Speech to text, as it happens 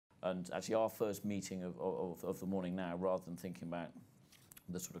And actually our first meeting of the morning now, rather than thinking about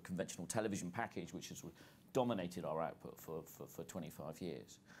the sort of conventional television package, which has dominated our output for 25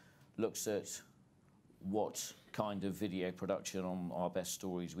 years, looks at what kind of video production on our best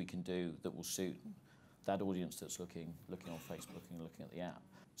stories we can do that will suit that audience that's looking on Facebook and looking at the app.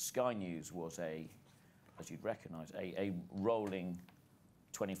 Sky News was as you'd recognise, a rolling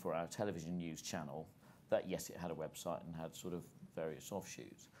 24-hour television news channel that, yes, it had a website and had sort of various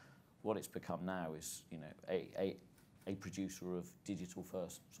offshoots. What it's become now is, you know, a producer of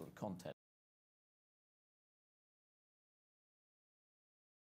digital-first sort of content.